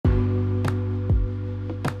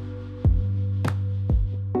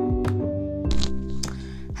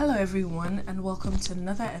Hello everyone, and welcome to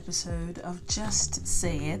another episode of Just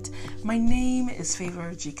Say It. My name is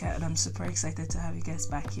Favor Ojika and I'm super excited to have you guys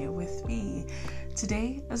back here with me.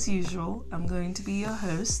 Today, as usual, I'm going to be your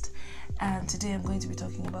host, and today I'm going to be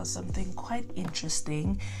talking about something quite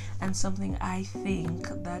interesting and something I think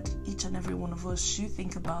that each and every one of us should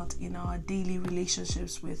think about in our daily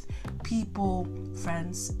relationships with people,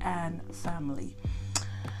 friends, and family.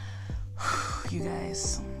 You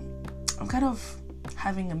guys, I'm kind of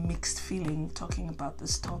having a mixed feeling talking about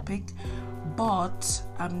this topic, but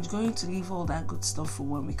I'm going to leave all that good stuff for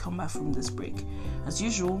when we come back from this break. As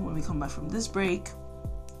usual, when we come back from this break,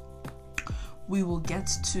 we will get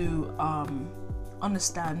to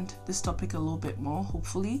understand this topic a little bit more,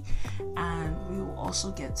 hopefully, and we will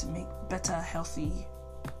also get to make better, healthy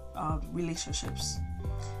relationships.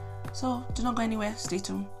 So do not go anywhere, stay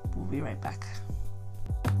tuned, we'll be right back.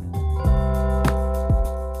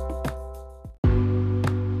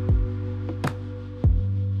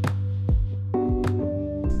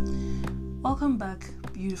 Welcome back,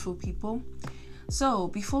 beautiful people. So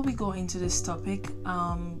before we go into this topic,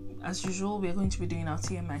 as usual, we're going to be doing our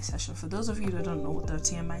TMI session. For those of you that don't know what the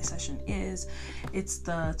TMI session is, it's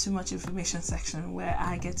the too much information section where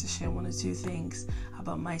I get to share one or two things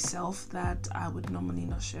about myself that I would normally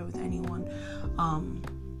not share with anyone.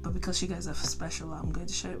 But because you guys are special, I'm going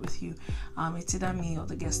to share it with you. It's either me or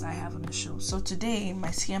the guest I have on the show. So today, my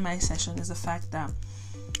TMI session is the fact that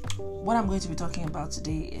what I'm going to be talking about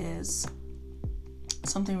today is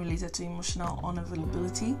something related to emotional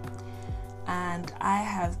unavailability. And I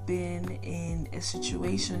have been in a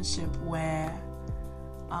situationship where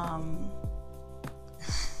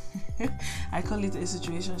I call it a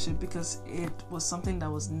situationship because it was something that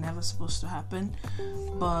was never supposed to happen,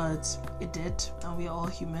 but it did, and we are all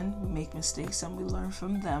human. We make mistakes and we learn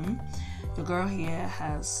from them. Your girl here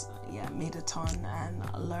has made a ton and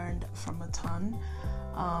learned from a ton.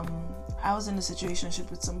 I was in a situationship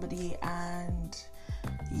with somebody, and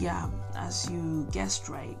as you guessed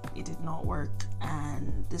right, it did not work,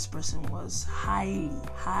 and this person was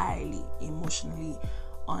highly emotionally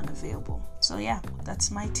unavailable. So that's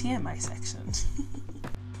my TMI section.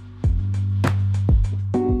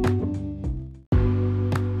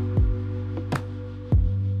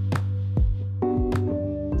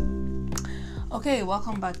 Okay,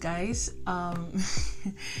 welcome back, guys.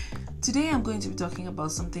 Today I'm going to be talking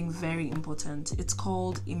about something very important. It's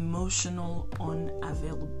called emotional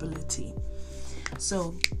unavailability.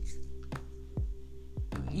 So,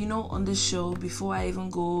 on this show, before I even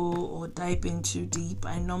go or dive in too deep,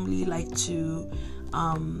 I normally like to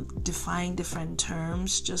define different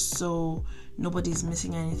terms just so nobody's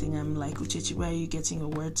missing anything. I'm like, Uchechi, where are you getting your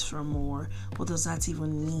words from, or what does that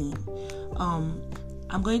even mean?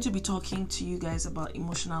 I'm going to be talking to you guys about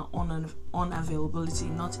emotional unavailability,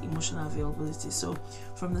 not emotional availability. So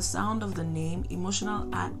from the sound of the name, emotional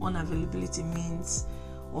unavailability means,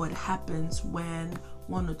 or it happens when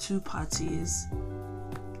one or two parties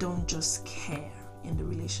don't just care in the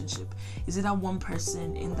relationship. Is it that one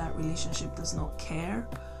person in that relationship does not care,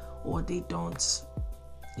 or they don't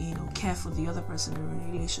care for the other person in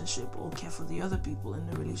a relationship, or care for the other people in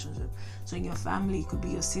the relationship? So in your family, it could be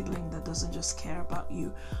your sibling that doesn't just care about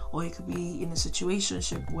you, or it could be in a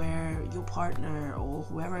situationship where your partner or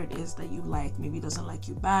whoever it is that you like maybe doesn't like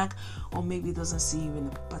you back, or maybe doesn't see you in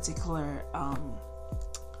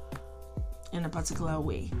a particular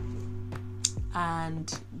way,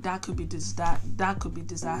 and that could be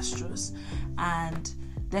disastrous. And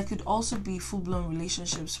there could also be full-blown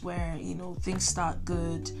relationships where things start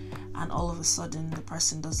good, and all of a sudden the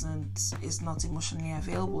person is not emotionally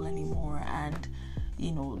available anymore, and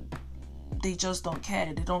they just don't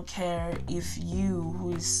care. They don't care if you,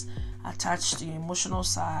 who is attached to your emotional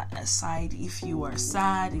side, if you are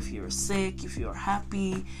sad, if you're sick, if you're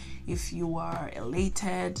happy, if you are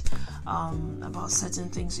elated about certain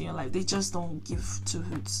things in your life. They just don't give two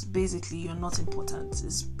hoots. Basically, you're not important.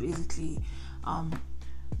 It's basically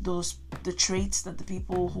the traits that the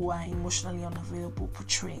people who are emotionally unavailable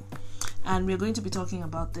portray. And we're going to be talking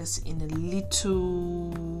about this in a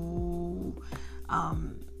little I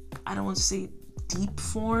don't want to say deep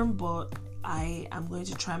form, but I am going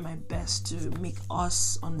to try my best to make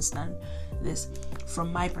us understand this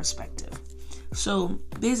from my perspective. So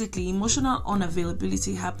basically, emotional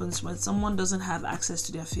unavailability happens when someone doesn't have access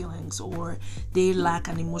to their feelings, or they lack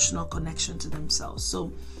an emotional connection to themselves.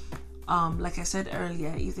 So like I said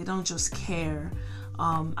earlier, if they don't just care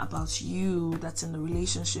about you that's in the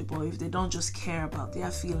relationship, or if they don't just care about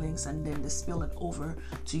their feelings and then they spill it over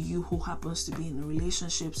to you who happens to be in a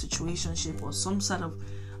relationship, situationship, or some sort of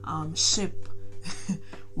ship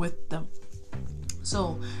with them.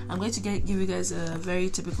 So I'm going to give you guys a very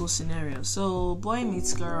typical scenario. So boy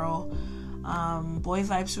meets girl, boy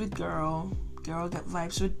vibes with girl, girl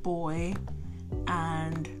vibes with boy,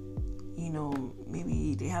 and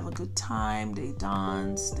maybe they have a good time, they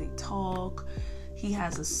dance, they talk. He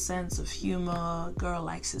has a sense of humor, girl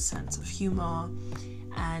likes his sense of humor,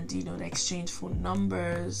 and they exchange phone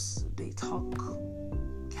numbers, they talk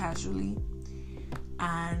casually,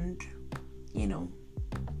 and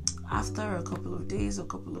after a couple of days, a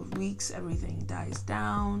couple of weeks, everything dies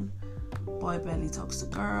down. Boy barely talks to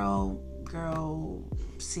girl. Girl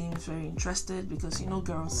seems very interested because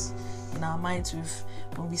girls, in our minds,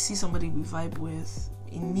 when we see somebody we vibe with,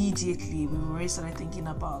 immediately we've already started thinking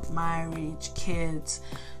about marriage, kids,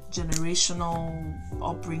 generational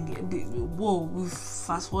upbringing. Whoa, we've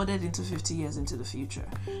fast forwarded into 50 years into the future.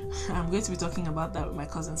 I'm going to be talking about that with my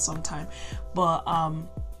cousin sometime, but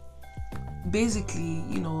basically,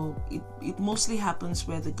 it mostly happens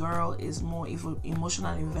where the girl is more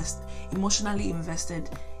emotionally invested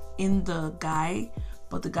in the guy,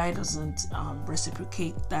 but the guy doesn't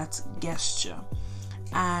reciprocate that gesture.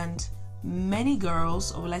 And many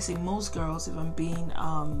girls, or will I say most girls, if I'm being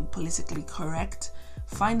politically correct,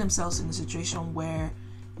 find themselves in a situation where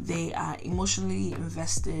they are emotionally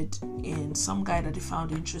invested in some guy that they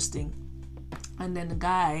found interesting, and then the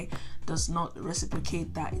guy does not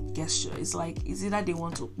reciprocate that gesture. It's either they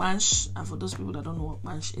want to manch, and for those people that don't know what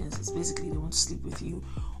manch is, it's basically they want to sleep with you,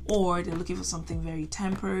 or they're looking for something very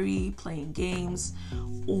temporary, playing games,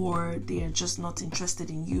 or they are just not interested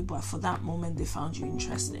in you, but for that moment they found you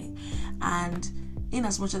interesting. And in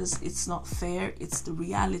as much as it's not fair, it's the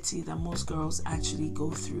reality that most girls actually go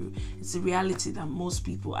through. It's the reality that most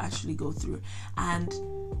people actually go through. And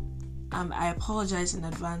I apologize in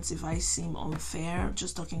advance if I seem unfair,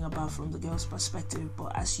 just talking about from the girl's perspective,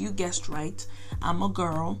 but as you guessed right, I'm a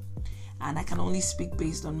girl, and I can only speak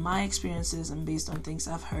based on my experiences and based on things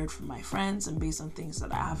I've heard from my friends and based on things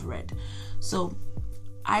that I have read. So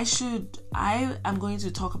I am going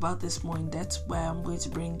to talk about this more in depth, where I'm going to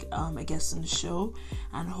bring a guest on the show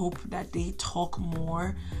and hope that they talk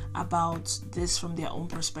more about this from their own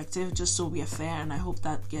perspective, just so we are fair, and I hope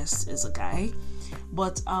that guest is a guy.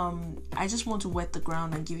 But I just want to wet the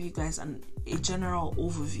ground and give you guys a general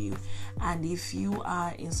overview. And if you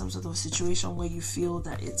are in some sort of situation where you feel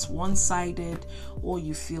that it's one-sided, or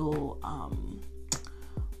you feel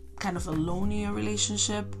kind of alone in your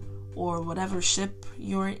relationship, or whatever ship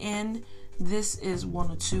you're in, this is one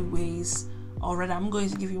or two ways. Already, I'm going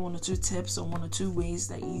to give you one or two tips on one or two ways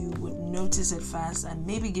that you would notice it fast, and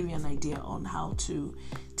maybe give you an idea on how to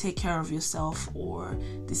take care of yourself or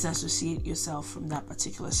disassociate yourself from that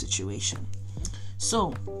particular situation.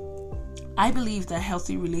 So, I believe that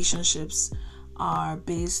healthy relationships are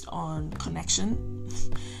based on connection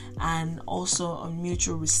and also on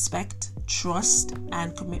mutual respect, trust,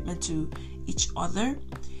 and commitment to each other.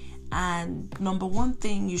 And number one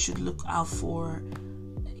thing you should look out for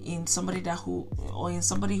in somebody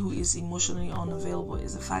who is emotionally unavailable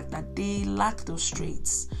is the fact that they lack those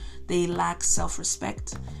traits. They lack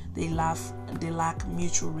self-respect, they lack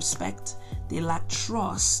mutual respect, they lack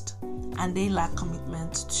trust, and they lack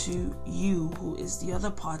commitment to you, who is the other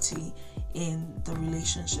party in the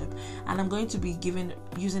relationship. And I'm going to be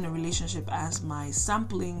using a relationship as my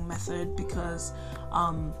sampling method, because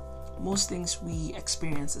most things we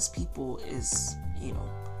experience as people is,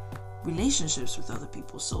 relationships with other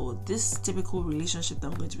people. So this typical relationship that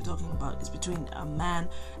I'm going to be talking about is between a man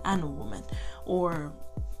and a woman, or,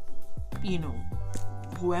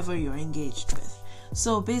 whoever you're engaged with.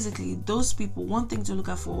 So basically, those people, one thing to look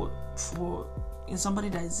out for in somebody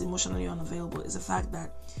that is emotionally unavailable is the fact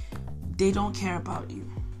that they don't care about you.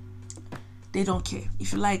 They don't care.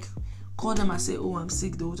 If you call them and say, "Oh, I'm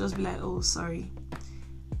sick," they'll just be like, "Oh, sorry."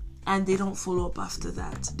 And they don't follow up after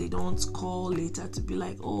that. They don't call later to be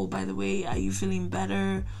like, "Oh, by the way, are you feeling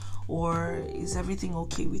better? Or is everything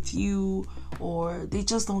okay with you?" Or they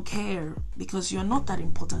just don't care because you're not that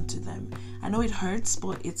important to them. I know it hurts,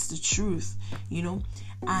 but it's the truth,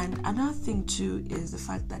 And another thing too is the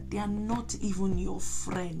fact that they are not even your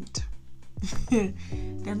friend.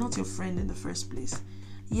 They're not your friend in the first place.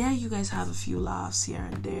 Yeah, you guys have a few laughs here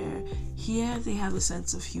and there. Here they have a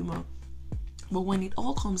sense of humor. But when it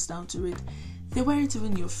all comes down to it, they weren't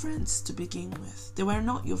even your friends to begin with. They were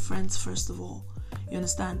not your friends, first of all. You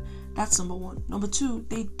understand? That's number one. Number two,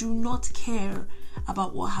 they do not care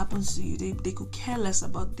about what happens to you. They could care less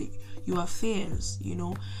about your affairs,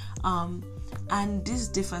 And this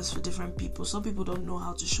differs for different people. Some people don't know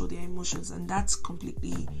how to show their emotions, and that's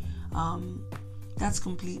completely that's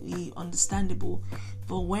completely understandable.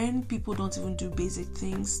 But when people don't even do basic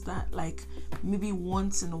things, that like maybe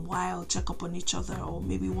once in a while check up on each other, or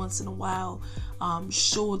maybe once in a while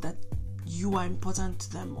show that you are important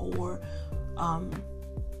to them, or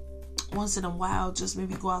once in a while just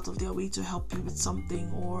maybe go out of their way to help you with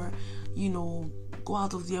something, or go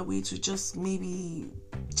out of their way to just maybe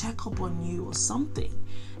check up on you or something,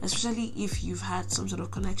 especially if you've had some sort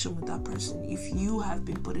of connection with that person, if you have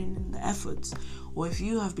been putting in the efforts, or if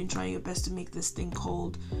you have been trying your best to make this thing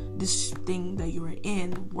that you're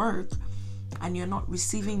in work, and you're not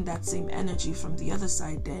receiving that same energy from the other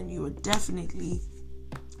side, then you are definitely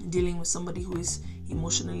dealing with somebody who is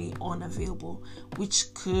emotionally unavailable,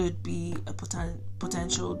 which could be a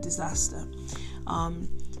potential disaster.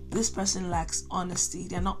 This person lacks honesty.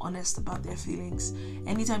 They're not honest about their feelings.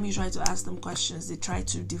 Anytime you try to ask them questions, they try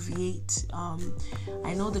to deviate.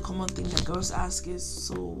 I know the common thing that girls ask is,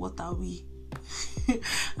 so what are we?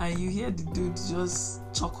 And you hear the dude just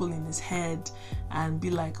chuckle in his head and be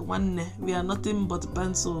like, we are nothing but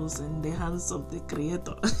pencils in the hands of the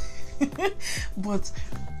creator. But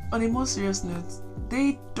on a more serious note,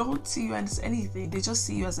 they don't see you as anything. They just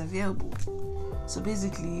see you as available. So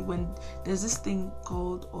basically, when there's this thing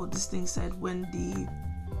called, or this thing said, when the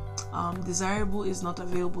desirable is not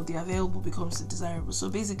available, the available becomes the desirable. So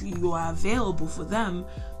basically, you are available for them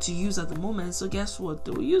to use at the moment. So guess what?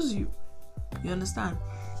 They will use you. You understand?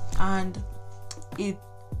 And it,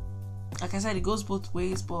 like I said, it goes both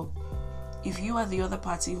ways. But if you are the other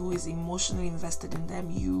party who is emotionally invested in them,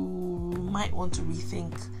 you might want to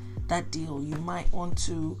rethink that deal. You might want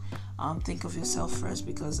to think of yourself first,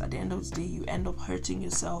 because at the end of the day, you end up hurting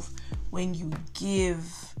yourself when you give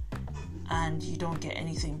and you don't get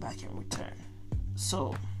anything back in return.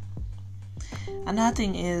 So another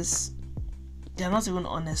thing is, they're not even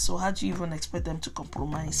honest. So how do you even expect them to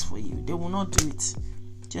compromise for you? They will not do it.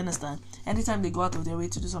 Do you understand? Anytime they go out of their way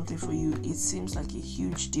to do something for you, it seems like a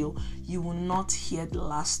huge deal. You will not hear the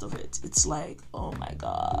last of it. It's like, oh my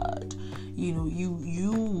God, you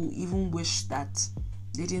even wish that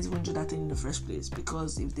they didn't even do that thing in the first place,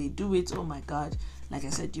 because if they do it, oh my God, like I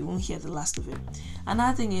said, you won't hear the last of it.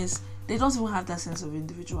 Another thing is, they don't even have that sense of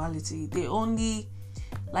individuality. They don't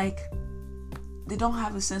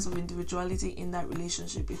have a sense of individuality in that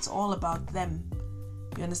relationship. It's all about them.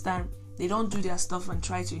 You understand? They don't do their stuff and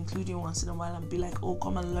try to include you once in a while and be like, oh,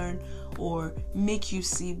 come and learn, or make you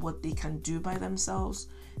see what they can do by themselves.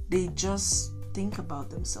 They just think about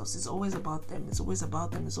themselves. It's always about them. It's always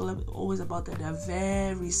about them. It's always about them. They're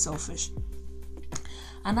very selfish.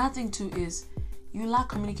 Another thing too is, you lack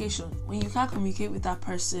communication. When you can't communicate with that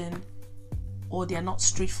person, or they're not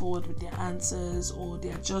straightforward with their answers, or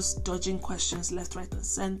they're just dodging questions left, right, and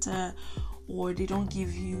center, or they don't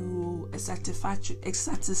give you a satisfactory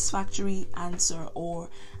answer, or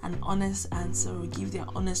an honest answer, or give their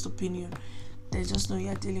honest opinion, they just know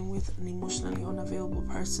you're dealing with an emotionally unavailable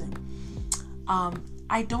person.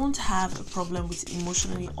 I don't have a problem with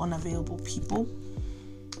emotionally unavailable people,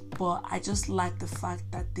 but I just like the fact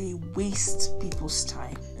that they waste people's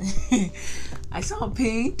time. I sound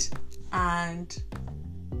pained, and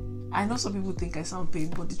I know some people think I sound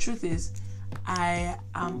pained, but the truth is, I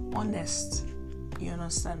am honest. You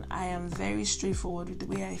understand? I am very straightforward with the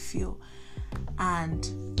way I feel, and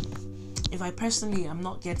if I personally am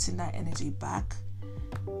not getting that energy back,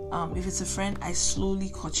 if it's a friend, I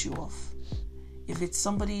slowly cut you off. If it's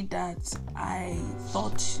somebody that I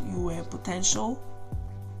thought you were potential,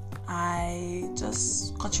 I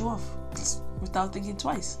just cut you off without thinking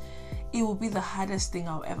twice. It will be the hardest thing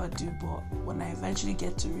I'll ever do, but when I eventually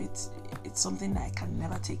get to it, it's something that I can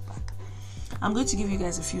never take back. I'm going to give you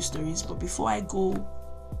guys a few stories, but before I go,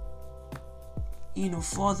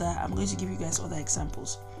 further, I'm going to give you guys other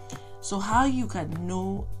examples. So how you can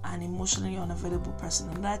know an emotionally unavailable person,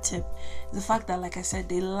 and that tip is the fact that, like I said,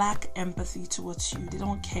 they lack empathy towards you. They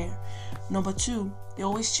don't care. Number 2, they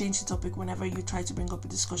always change the topic whenever you try to bring up a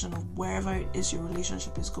discussion of wherever it is your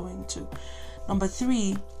relationship is going to. Number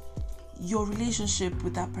 3, your relationship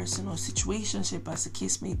with that person, or situationship as the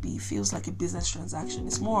case may be, feels like a business transaction.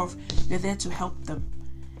 It's more of you're there to help them,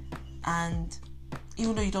 and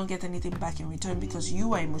even though you don't get anything back in return because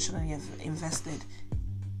you are emotionally invested,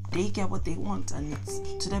 they get what they want, and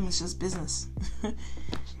to them it's just business.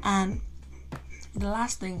 And the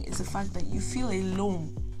last thing is the fact that you feel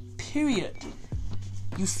alone, period.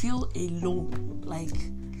 You feel alone, like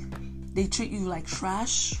they treat you like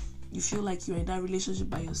trash. You feel like you're in that relationship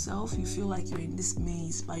by yourself. You feel like you're in this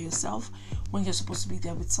maze by yourself when you're supposed to be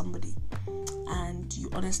there with somebody. And you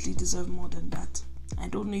honestly deserve more than that. I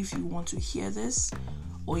don't know if you want to hear this,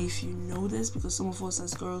 or if you know this, because some of us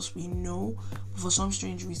as girls, we know, but for some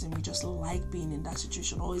strange reason, we just like being in that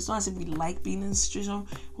situation. Or it's not as if we like being in a situation,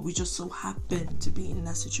 but we just so happen to be in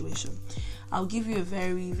that situation. I'll give you a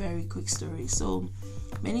very, very quick story. So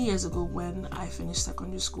many years ago, when I finished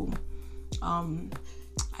secondary school,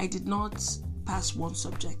 I did not pass one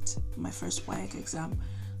subject, my first WAEC exam.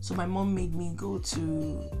 So my mom made me go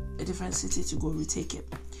to a different city to go retake it.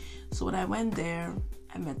 So when I went there,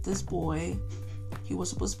 I met this boy. He was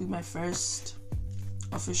supposed to be my first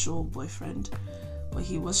official boyfriend, but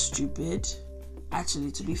he was stupid.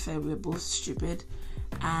 Actually, to be fair, we were both stupid.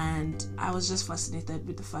 And I was just fascinated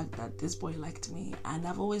with the fact that this boy liked me. And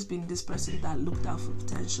I've always been this person that looked out for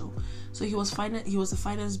potential. So he was the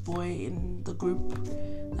finest boy in the group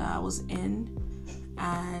that I was in.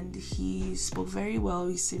 And he spoke very well.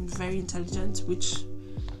 He seemed very intelligent, which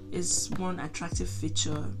is one attractive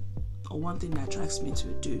feature, or one thing that attracts me to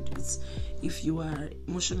a dude. It's if you are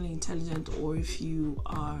emotionally intelligent, or if you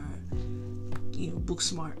are, book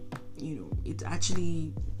smart. It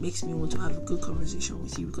actually makes me want to have a good conversation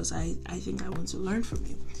with you, because I think I want to learn from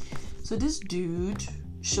you. So this dude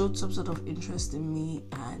showed some sort of interest in me,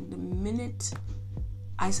 and the minute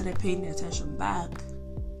I started paying the attention back,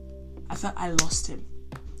 I felt I lost him,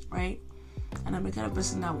 right? And I'm the kind of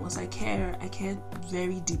person that once I care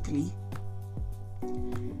very deeply.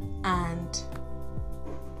 And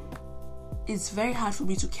it's very hard for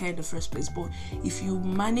me to care in the first place. But if you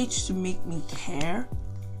manage to make me care,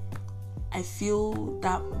 I feel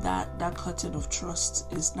that curtain of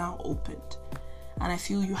trust is now opened. And I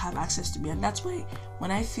feel you have access to me. And that's why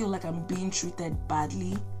when I feel like I'm being treated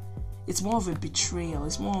badly, it's more of a betrayal.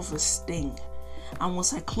 It's more of a sting. And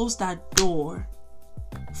once I close that door,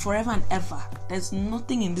 forever and ever, there's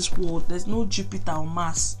nothing in this world, there's no Jupiter or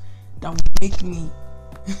Mars that will make me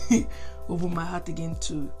open my heart again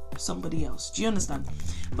to somebody else. Do you understand?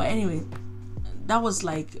 But anyway, that was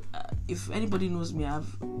like, if anybody knows me,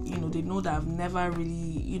 they know that I've never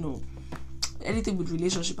really, anything with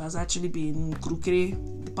relationship has actually been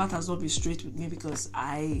crooked. The path has not been straight with me, because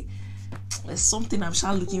there's something I'm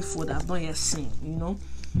sure looking for that I've not yet seen,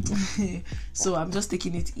 So I'm just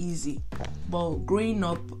taking it easy. But growing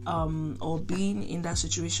up, or being in that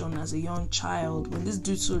situation as a young child, when this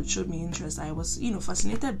dude showed me interest, I was,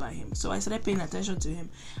 fascinated by him. So I started paying attention to him.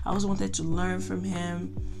 I always wanted to learn from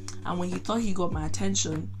him. And when he thought he got my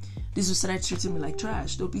attention, this would start treating me like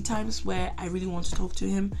trash. There'll be times where I really want to talk to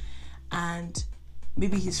him, and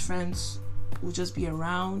maybe his friends will just be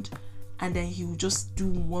around, and then he would just do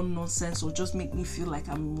one nonsense, or just make me feel like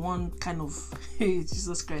I'm one kind of, hey,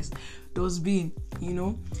 Jesus Christ, those being,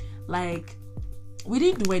 like, we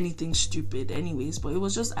didn't do anything stupid anyways, but it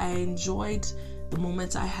was just, I enjoyed the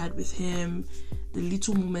moments I had with him, the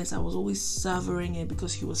little moments. I was always savoring it,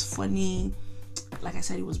 because he was funny. Like I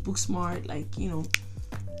said, he was book smart,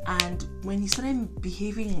 and when he started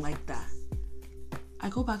behaving like that, I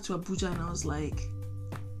go back to Abuja and I was like,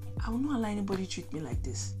 I will not allow anybody treat me like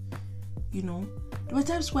this. There were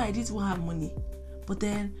times where I didn't even have money, but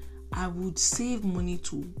then I would save money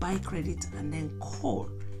to buy credit and then call,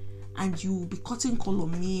 and you will be cutting call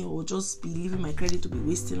on me, or just be leaving my credit to be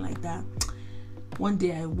wasting like that. One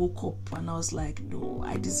day I woke up and I was like, no,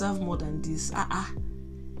 I deserve more than this.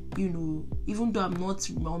 Even though I'm not,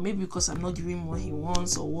 or maybe because I'm not giving him what he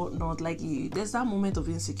wants or whatnot, there's that moment of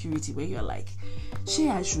insecurity where you're like,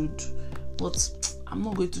 I should, but I'm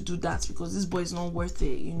not going to do that because this boy is not worth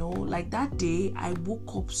it, Like that day, I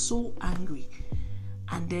woke up so angry,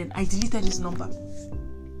 and then I deleted his number.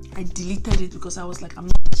 I deleted it because I was like, I'm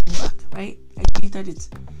not getting back, right? I deleted it.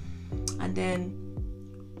 And then,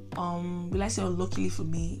 will I say unluckily for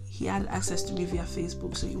me, he had access to me via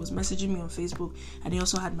Facebook, so he was messaging me on Facebook, and he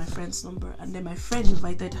also had my friend's number. And then my friend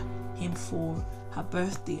invited him for her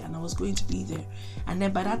birthday, and I was going to be there. And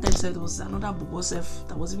then by that time, there was another Bobosef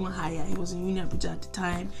that was even higher. He was in Uni Abuja at the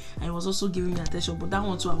time, and he was also giving me attention. But that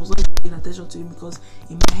one too, I was not paying attention to him, because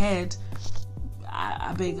in my head,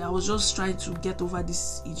 I was just trying to get over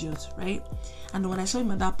this idiot, right? And when I saw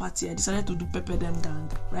him at that party, I decided to do Pepper Them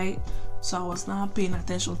Gang, right? So I was now paying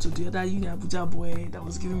attention to the other Uni Abuja boy that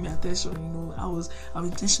was giving me attention. I would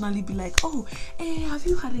intentionally be like, oh, hey, have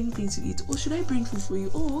you had anything to eat? Oh, should I bring food for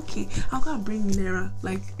you? Oh, okay, I'll go and bring Minera.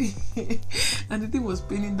 And the thing was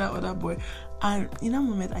paining that other boy. And in that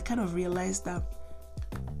moment, I kind of realized that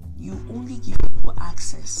you only give people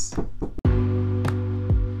access.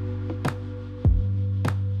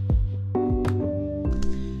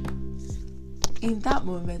 In that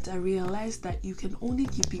moment, I realized that you can only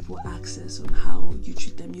give people access on how you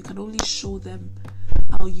treat them. You can only show them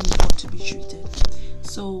how you want to be treated.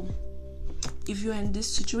 So if you're in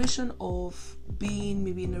this situation of being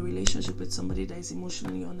maybe in a relationship with somebody that is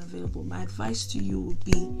emotionally unavailable, my advice to you would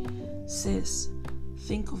be, sis,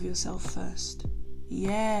 think of yourself first.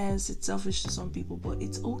 Yes, it's selfish to some people, but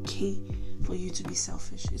it's okay for you to be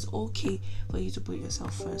selfish. It's okay for you to put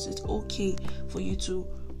yourself first. It's okay for you to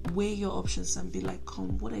weigh your options and be like,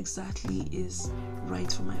 come, what exactly is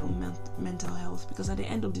right for my own mental health? Because at the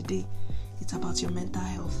end of the day, it's about your mental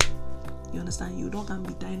health. You understand? You don't can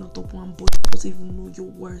be dying on top one, but you don't even know your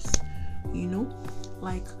worth. You know,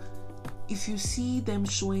 like if you see them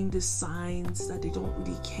showing the signs that they don't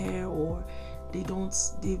really care, or they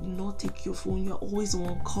not take your phone, you're always the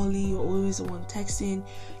one calling, you're always the one texting,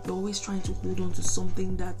 you're always trying to hold on to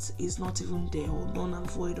something that is not even there, or null and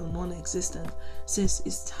void, or non-existent. Since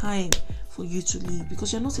it's time for you to leave,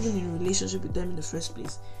 because you're not even in a relationship with them in the first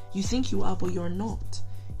place. You think you are, but you're not.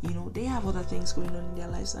 You know, they have other things going on in their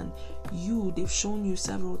lives, and they've shown you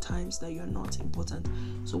several times that you're not important.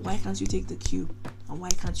 So why can't you take the cue, and why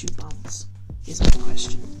can't you bounce? Is my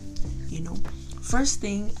question. You know, first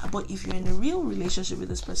thing, but if you're in a real relationship with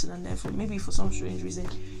this person, and therefore maybe for some strange reason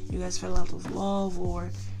you guys fell out of love, or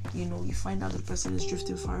you know, you find out the person is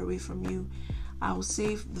drifting far away from you, I would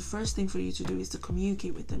say the first thing for you to do is to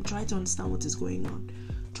communicate with them. Try to understand what is going on.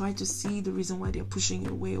 Try to see the reason why they're pushing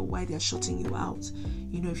you away, or why they're shutting you out.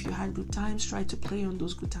 You know, if you had good times, try to play on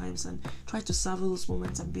those good times and try to savor those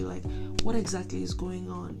moments and be like, what exactly is going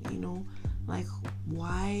on? You know, like,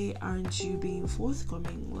 why aren't you being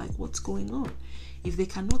forthcoming? Like, what's going on? If they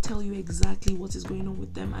cannot tell you exactly what is going on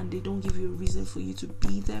with them, and they don't give you a reason for you to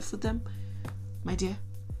be there for them, my dear,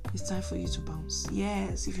 it's time for you to bounce.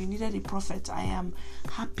 Yes, if you needed a prophet, I am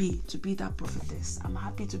happy to be that prophetess. I'm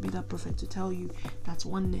happy to be that prophet to tell you that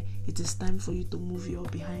one day it is time for you to move your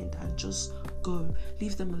behind and just go.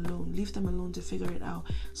 Leave them alone. Leave them alone to figure it out.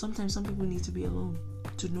 Sometimes some people need to be alone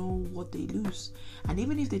to know what they lose. And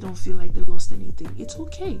even if they don't feel like they lost anything, it's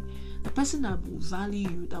okay. The person that will value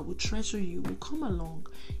you, that will treasure you, will come along.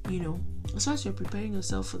 You know, as far as you're preparing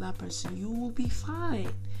yourself for that person, you will be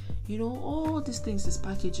fine. You know, all these things is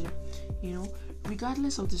packaging. You know,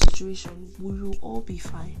 regardless of the situation, we will all be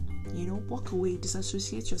fine. You know, walk away,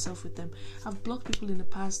 disassociate yourself with them. I've blocked people in the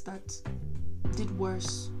past that did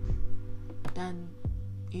worse than,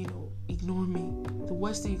 you know, ignore me. The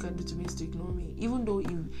worst thing you can do to me is to ignore me. Even though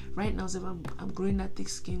right now, I'm growing that thick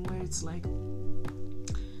skin where it's like,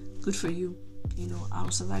 good for you. You know,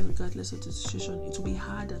 I'll survive regardless of the situation. It will be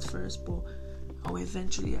hard at first, but I'll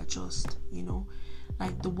eventually adjust. You know,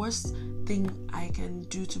 like the worst thing I can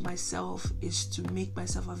do to myself is to make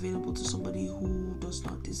myself available to somebody who does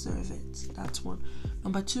not deserve it. That's one.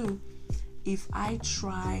 Number two, if I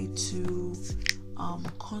try to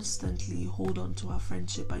constantly hold on to our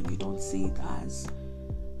friendship and you don't see it as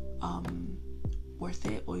worth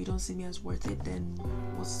it, or you don't see me as worth it, then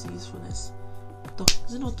what's the usefulness?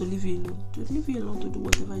 Is it not to leave you alone? To leave you alone to do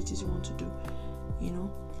whatever it is you want to do. You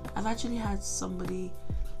know, I've actually had somebody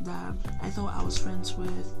that I thought I was friends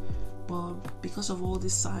with, but because of all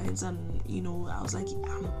these signs, and you know, I was like,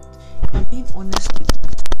 if I'm being honest with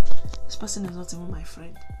you, this person is not even my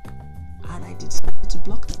friend, and I decided to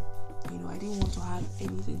block them. You know, I didn't want to have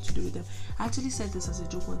anything to do with them. I actually said this as a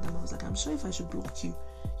joke one time. I was like, I'm sure if I should block you,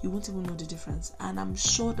 you won't even know the difference. And I'm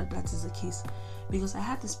sure that is the case, because I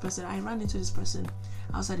had this person, I ran into this person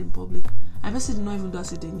outside in public. I basically did not even do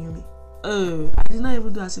as if they knew me. I did not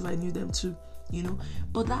even do as if I knew them too, you know.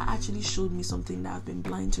 But that actually showed me something that I've been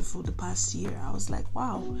blind to for the past year. I was like,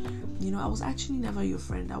 wow, you know, I was actually never your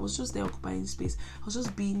friend. I was just there occupying space. I was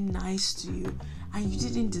just being nice to you, and you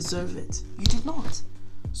didn't deserve it. You did not.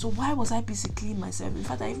 So why was I busy cleaning myself? In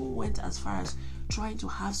fact, I even went as far as trying to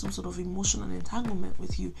have some sort of emotional entanglement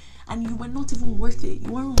with you, and you were not even worth it.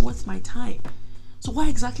 You weren't worth my time. So why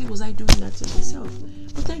exactly was I doing that to myself?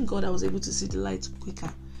 But thank God I was able to see the light quicker,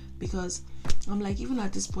 because I'm like, even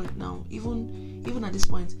at this point now, even at this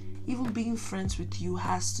point, even being friends with you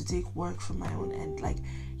has to take work from my own end. Like,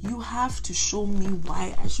 you have to show me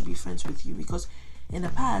why I should be friends with you, because in the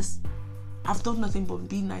past, I've done nothing but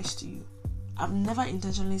be nice to you. I've never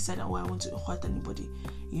intentionally said, oh, I want to hurt anybody.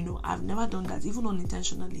 You know, I've never done that, even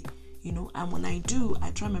unintentionally. You know, and when I do,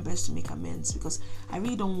 I try my best to make amends, because I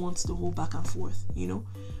really don't want the whole back and forth, you know.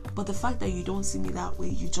 But the fact that you don't see me that way,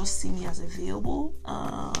 you just see me as available.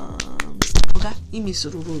 Okay, you missed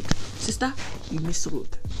the road. Sister, you missed the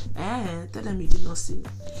road. Tell them you did not see me.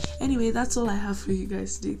 Anyway, that's all I have for you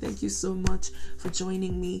guys today. Thank you so much for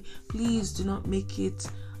joining me. Please do not make it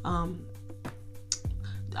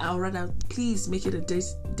or rather, please make it a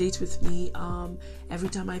date with me. Every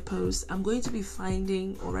time I post, I'm going to be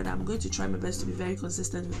finding, or rather, I'm going to try my best to be very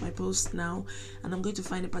consistent with my posts now, and I'm going to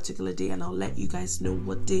find a particular day, and I'll let you guys know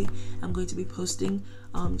what day I'm going to be posting,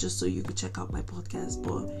 just so you could check out my podcast.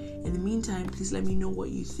 But in the meantime, please let me know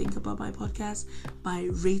what you think about my podcast by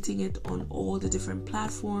rating it on all the different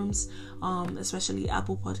platforms, especially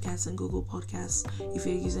Apple Podcasts and Google Podcasts if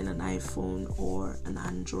you're using an iPhone or an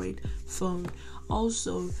Android phone.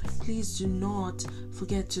 Also, please do not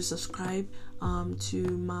forget to subscribe to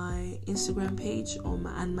my Instagram page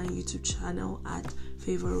and my YouTube channel at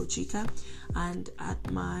Favor Ojika, and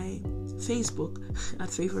at my Facebook at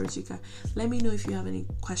Favor Ojika. Let me know if you have any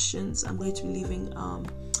questions. I'm going to be leaving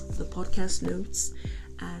the podcast notes,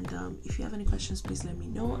 and if you have any questions, please let me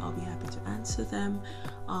know. I'll be happy to answer them.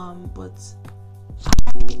 But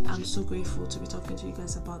I'm so grateful to be talking to you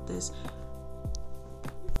guys about this.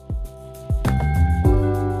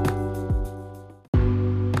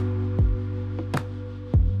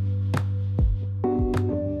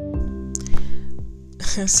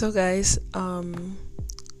 So guys,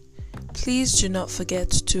 please do not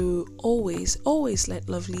forget to always let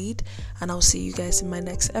love lead, and I'll see you guys in my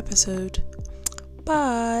next episode.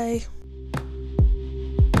 Bye.